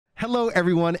Hello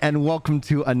everyone and welcome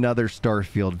to another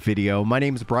Starfield video. My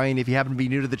name is Brian if you happen to be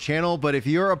new to the channel, but if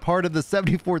you're a part of the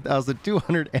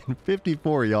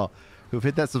 74,254 y'all who've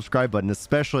hit that subscribe button,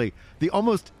 especially the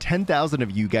almost 10,000 of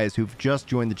you guys who've just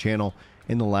joined the channel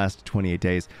in the last 28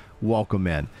 days, welcome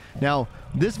in. Now,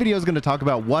 this video is going to talk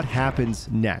about what happens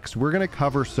next. We're going to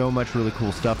cover so much really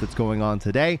cool stuff that's going on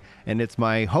today, and it's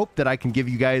my hope that I can give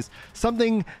you guys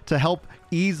something to help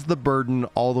ease the burden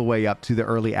all the way up to the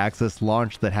early access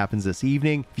launch that happens this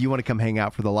evening. If you want to come hang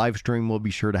out for the live stream, we'll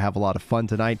be sure to have a lot of fun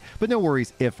tonight, but no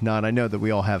worries if not. I know that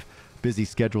we all have busy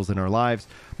schedules in our lives.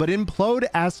 But Implode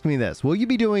asked me this: will you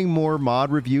be doing more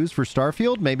mod reviews for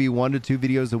Starfield? Maybe 1 to 2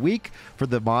 videos a week for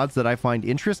the mods that I find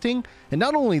interesting? And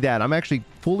not only that, I'm actually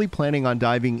fully planning on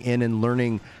diving in and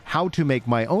learning how to make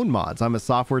my own mods. I'm a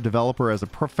software developer as a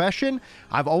profession.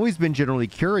 I've always been generally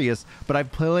curious, but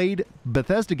I've played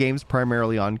Bethesda games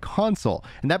primarily on console.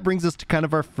 And that brings us to kind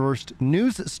of our first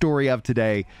news story of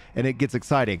today, and it gets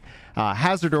exciting.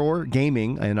 Hazardor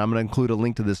Gaming, and I'm going to include a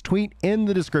link to this tweet in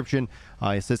the description.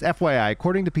 It says, FYI,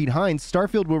 according to Pete Hines,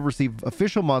 Starfield will receive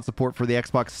official mod support for the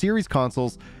Xbox Series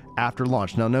consoles after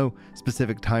launch. Now, no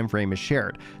specific time frame is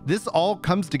shared. This all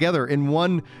comes together in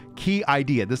one key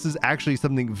idea. This is actually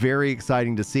something very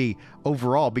exciting to see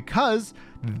overall, because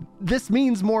this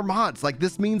means more mods. Like,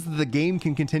 this means that the game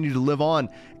can continue to live on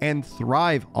and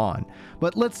thrive on.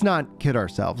 But let's not kid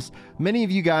ourselves. Many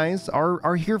of you guys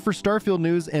are here for Starfield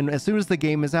news, and as soon as the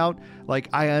game is out, like,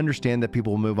 I understand that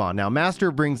people will move on. Now,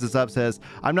 Master brings this up, says,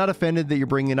 I'm not offended that you're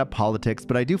bringing up politics,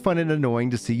 but I do find it annoying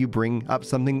to see you bring up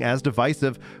something as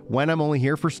divisive when I'm only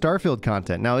here for Starfield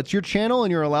content. Now, it's your channel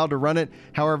and you're allowed to run it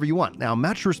however you want. Now,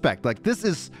 much respect. Like, this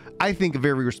is, I think, a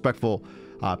very respectful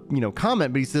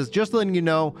comment, but he says, just letting you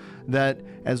know that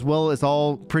as well as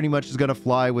all pretty much is going to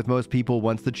fly with most people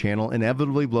once the channel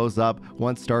inevitably blows up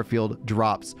once Starfield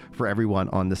drops for everyone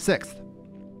on the 6th.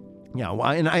 Yeah,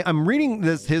 and I'm reading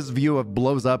this, his view of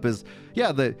blows up is,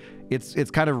 yeah,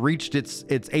 it's kind of reached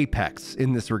its apex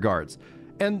in this regards.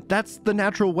 And that's the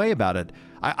natural way about it.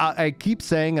 I keep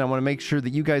saying, and I want to make sure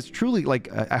that you guys truly, like,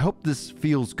 I hope this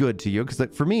feels good to you,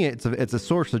 because for me, it's a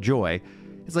source of joy.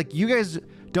 It's like, you guys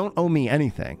don't owe me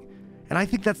anything. And I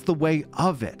think that's the way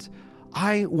of it.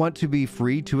 I want to be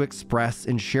free to express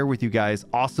and share with you guys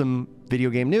awesome video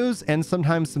game news and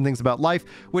sometimes some things about life,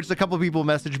 which a couple of people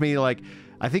messaged me like,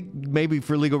 I think maybe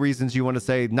for legal reasons you want to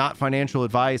say not financial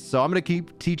advice. So I'm going to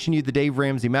keep teaching you the Dave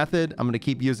Ramsey method. I'm going to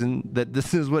keep using that.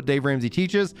 This is what Dave Ramsey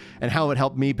teaches and how it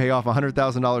helped me pay off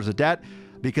 $100,000 of debt,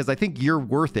 because I think you're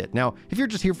worth it. Now, if you're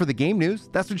just here for the game news,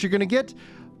 that's what you're going to get.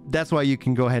 That's why you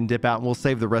can go ahead and dip out, and we'll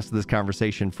save the rest of this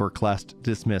conversation for Class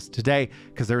Dismissed today,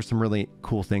 because there are some really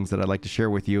cool things that I'd like to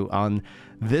share with you on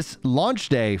this launch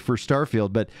day for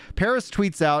Starfield. But Paris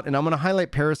tweets out, and I'm going to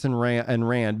highlight Paris and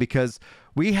Rand because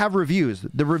we have reviews.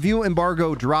 The review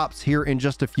embargo drops here in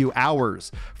just a few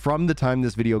hours from the time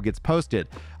this video gets posted.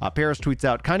 Paris tweets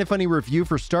out, kind of funny review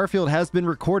for Starfield has been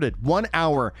recorded. 1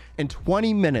 hour and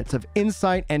 20 minutes of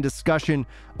insight and discussion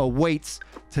awaits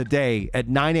today at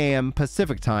 9 a.m.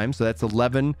 Pacific time. So that's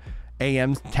 11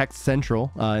 a.m. Texas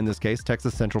Central, in this case,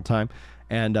 Texas Central time.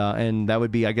 And that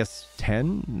would be, I guess,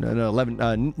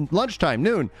 11, lunchtime,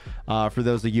 noon, for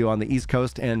those of you on the East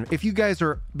Coast. And if you guys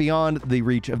are beyond the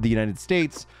reach of the United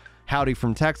States, howdy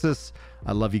from Texas.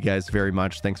 I love you guys very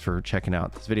much. Thanks for checking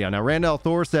out this video. Now, Randall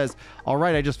Thor says, all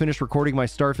right, I just finished recording my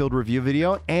Starfield review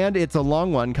video, and it's a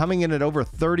long one, coming in at over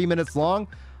 30 minutes long.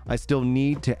 I still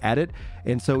need to edit,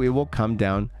 and so it will come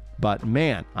down. But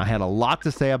man, I had a lot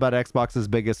to say about Xbox's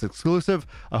biggest exclusive.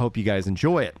 I hope you guys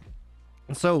enjoy it.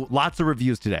 So lots of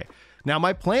reviews today. Now,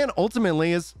 my plan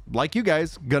ultimately is, like you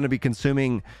guys, going to be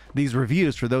consuming these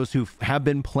reviews for those who have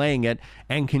been playing it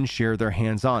and can share their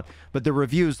hands on. But the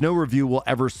reviews, no review will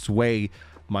ever sway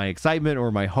my excitement or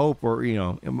my hope or, you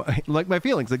know, like my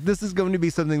feelings. Like, this is going to be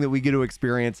something that we get to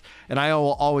experience. And I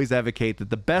will always advocate that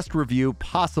the best review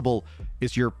possible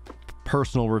is your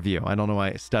personal review. I don't know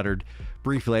why I stuttered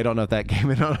briefly. I don't know if that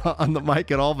came in on the mic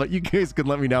at all, but you guys can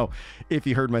let me know if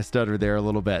you heard my stutter there a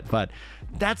little bit. But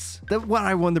that's what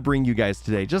I wanted to bring you guys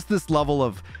today. Just this level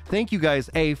of thank you guys,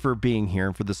 A, for being here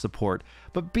and for the support,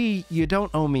 but B, you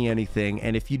don't owe me anything.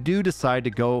 And if you do decide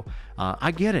to go,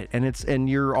 I get it. And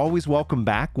you're always welcome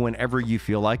back whenever you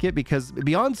feel like it, because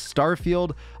beyond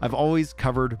Starfield, I've always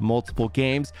covered multiple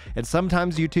games, and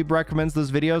sometimes YouTube recommends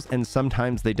those videos and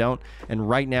sometimes they don't. And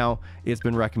right now it's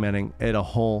been recommending it a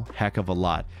whole heck of a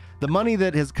lot. The money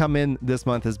that has come in this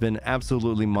month has been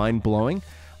absolutely mind-blowing.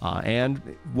 And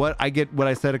what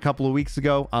I said a couple of weeks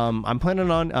ago, I'm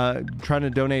planning on trying to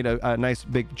donate a nice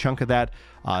big chunk of that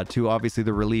to obviously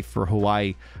the relief for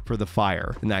Hawaii for the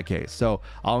fire in that case. So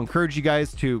I'll encourage you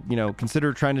guys to,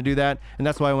 consider trying to do that. And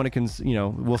that's why I want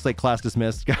to, we'll say class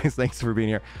dismissed, guys. Thanks for being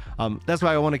here. That's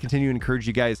why I want to continue to encourage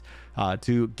you guys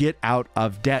to get out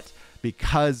of debt,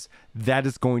 because that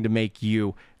is going to make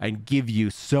you and give you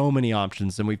so many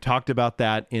options. And we've talked about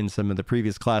that in some of the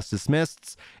previous class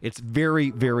dismissed. It's very,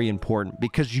 very important,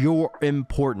 because you're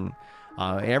important.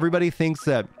 Everybody thinks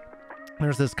that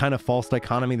there's this kind of false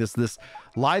dichotomy, this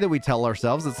lie that we tell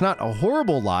ourselves. It's not a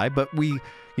horrible lie, but we,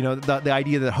 the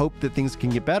idea that hope that things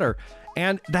can get better.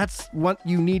 And that's what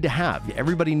you need to have.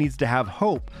 Everybody needs to have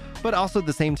hope, but also at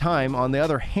the same time, on the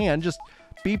other hand, just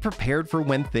be prepared for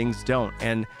when things don't.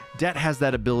 And debt has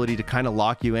that ability to kind of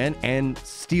lock you in and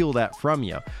steal that from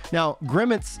you. Now,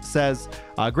 Grimmets says,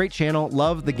 great channel,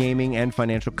 love the gaming and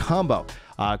financial combo.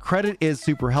 Credit is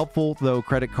super helpful, though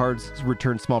credit cards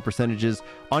return small percentages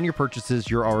on your purchases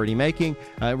you're already making.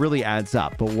 It really adds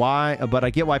up. But I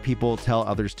get why people tell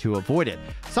others to avoid it.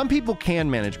 Some people can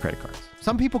manage credit cards.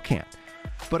 Some people can't.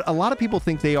 But a lot of people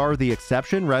think they are the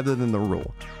exception rather than the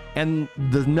rule. And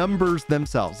the numbers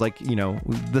themselves,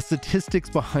 the statistics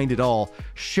behind it all,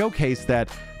 showcase that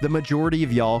the majority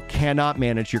of y'all cannot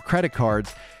manage your credit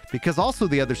cards, because also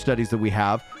the other studies that we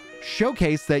have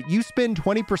showcase that you spend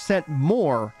 20%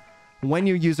 more when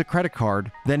you use a credit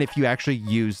card than if you actually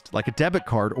used like a debit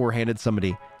card or handed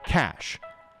somebody cash.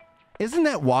 Isn't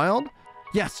that wild?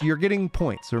 Yes, you're getting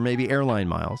points or maybe airline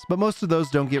miles, but most of those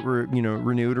don't get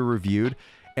renewed or reviewed.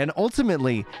 And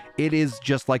ultimately, it is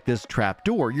just like this trap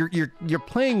door. You're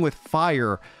playing with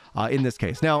fire in this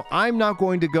case. Now, I'm not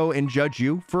going to go and judge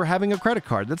you for having a credit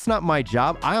card. That's not my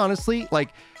job. I honestly,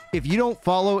 if you don't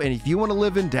follow and if you want to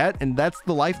live in debt and that's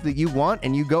the life that you want,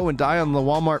 and you go and die on the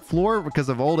Walmart floor because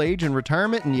of old age and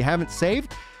retirement and you haven't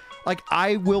saved,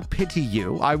 I will pity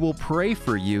you. I will pray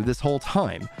for you this whole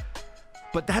time.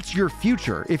 But that's your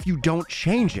future if you don't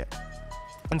change it.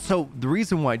 And so the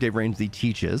reason why Dave Ramsey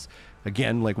teaches,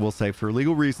 again, we'll say for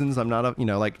legal reasons, I'm not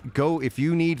go, if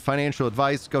you need financial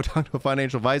advice, go talk to a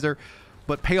financial advisor,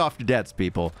 but pay off your debts,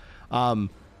 people.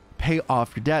 Pay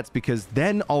off your debts, because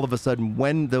then all of a sudden,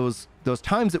 when those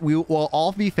times that we will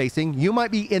all be facing, you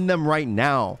might be in them right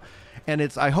now. And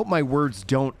I hope my words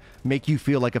don't make you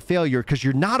feel like a failure, because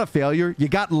you're not a failure. You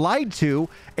got lied to.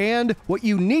 And what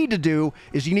you need to do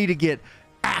is you need to get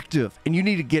active, and you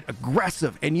need to get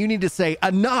aggressive, and you need to say,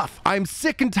 enough. I'm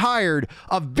sick and tired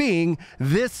of being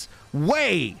this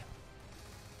way.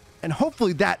 And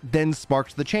hopefully that then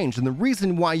sparks the change. And the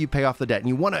reason why you pay off the debt and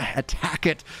you want to attack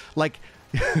it like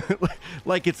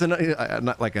it's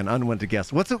not like an unwanted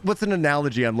guess. What's an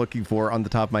analogy I'm looking for on the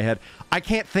top of my head? I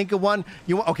can't think of one.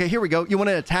 Okay, here we go. You want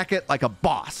to attack it like a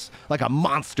boss, like a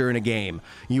monster in a game.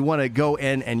 You want to go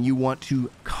in and you want to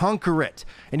conquer it.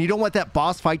 And you don't want that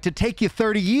boss fight to take you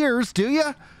 30 years, do you?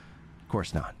 Of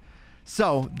course not.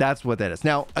 So that's what that is.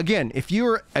 Now, again, if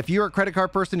you're a credit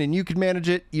card person and you can manage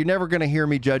it, you're never going to hear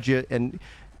me judge you and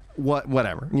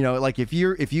whatever,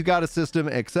 if you got a system,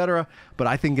 etc. But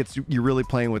I think you're really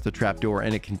playing with the trapdoor,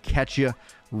 and it can catch you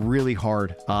really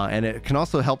hard, and it can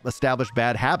also help establish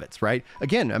bad habits, right?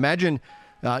 Again, imagine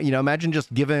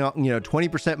just giving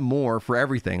 20% more for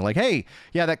everything. Hey,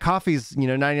 yeah, that coffee's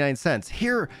 99 cents.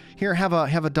 Here, have a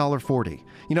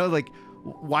 $1.40.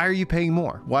 Why are you paying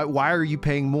more? Why are you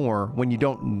paying more when you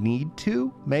don't need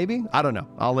to? Maybe, I don't know.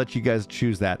 I'll let you guys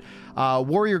choose that.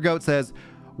 Warrior Goat says,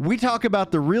 we talk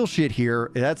about the real shit here.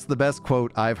 That's the best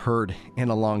quote I've heard in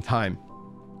a long time.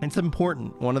 It's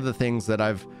important. One of the things that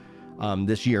I've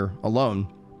this year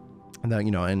alone, that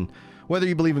and whether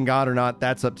you believe in God or not,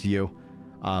 that's up to you.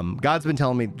 God's been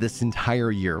telling me this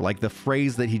entire year, the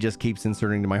phrase that he just keeps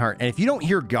inserting into my heart. And if you don't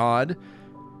hear God,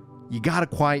 you got to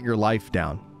quiet your life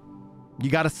down. You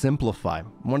got to simplify.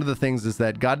 One of the things is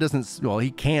that God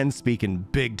he can speak in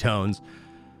big tones.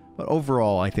 But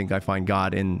overall, I think I find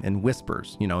God in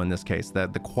whispers, in this case,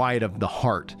 that the quiet of the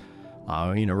heart,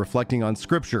 reflecting on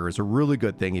scripture is a really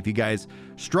good thing. If you guys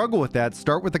struggle with that,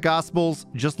 start with the Gospels,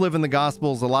 just live in the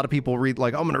Gospels. A lot of people read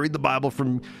I'm going to read the Bible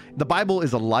the Bible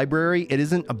is a library. It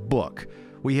isn't a book.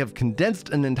 We have condensed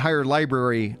an entire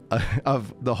library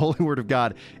of the Holy Word of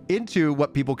God into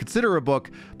what people consider a book,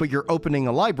 but you're opening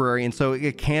a library, and so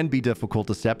it can be difficult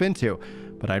to step into.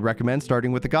 But I'd recommend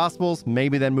starting with the Gospels,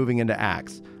 maybe then moving into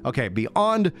Acts. Okay,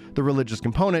 beyond the religious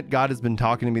component, God has been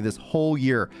talking to me this whole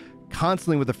year,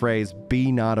 constantly with the phrase,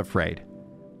 be not afraid.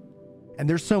 And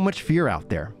there's so much fear out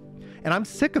there. And I'm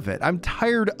sick of it. I'm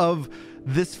tired of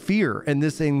this fear and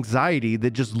this anxiety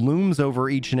that just looms over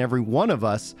each and every one of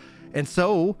us. And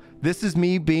so this is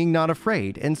me being not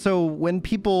afraid. And so when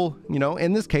people, you know,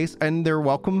 in this case, and they're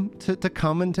welcome to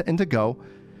come and to go,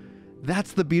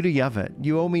 that's the beauty of it.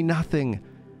 You owe me nothing.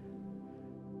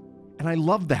 And I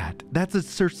love that. That's a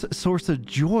source of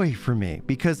joy for me,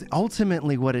 because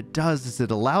ultimately what it does is it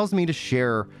allows me to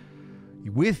share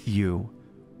with you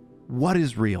what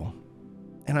is real.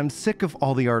 And I'm sick of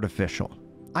all the artificial.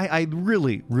 I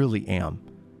really, really am.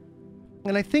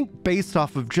 And I think based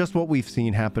off of just what we've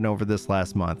seen happen over this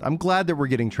last month, I'm glad that we're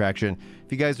getting traction.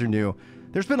 If you guys are new,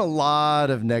 there's been a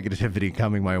lot of negativity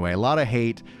coming my way. A lot of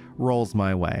hate rolls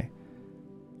my way.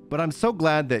 But I'm so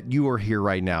glad that you are here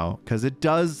right now, because it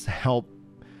does help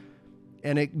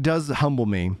and it does humble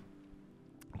me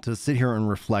to sit here and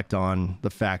reflect on the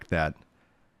fact that,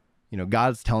 you know,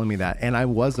 God's telling me that, and I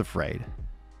was afraid.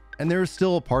 And there's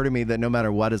still a part of me that no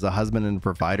matter what, as a husband and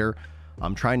provider,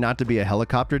 I'm trying not to be a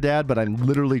helicopter dad, but I'm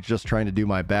literally just trying to do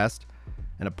my best.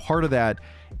 And a part of that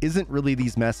isn't really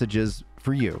these messages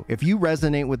for you. If you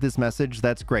resonate with this message,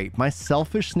 that's great. My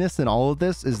selfishness in all of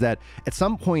this is that at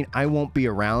some point I won't be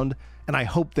around, and I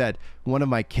hope that one of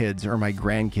my kids or my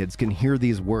grandkids can hear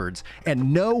these words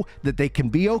and know that they can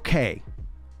be okay.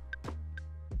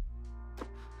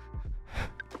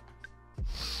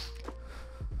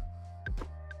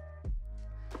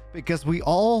 Because we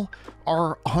all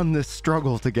are on this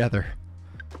struggle together.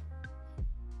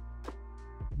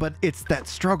 But it's that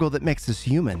struggle that makes us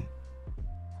human.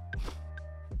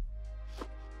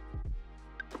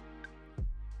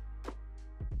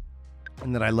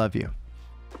 And that I love you.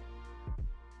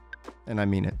 And I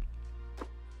mean it.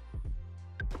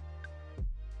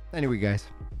 Anyway, guys,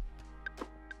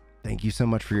 thank you so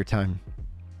much for your time.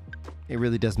 It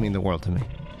really does mean the world to me.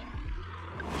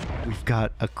 We've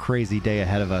got a crazy day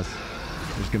ahead of us.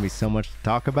 There's going to be so much to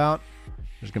talk about.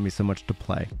 There's going to be so much to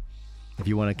play. If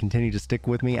you want to continue to stick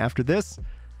with me after this,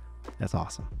 that's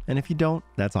awesome. And if you don't,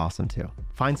 that's awesome too.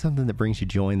 Find something that brings you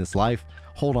joy in this life,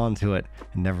 hold on to it,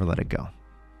 and never let it go.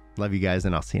 Love you guys,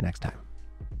 and I'll see you next time.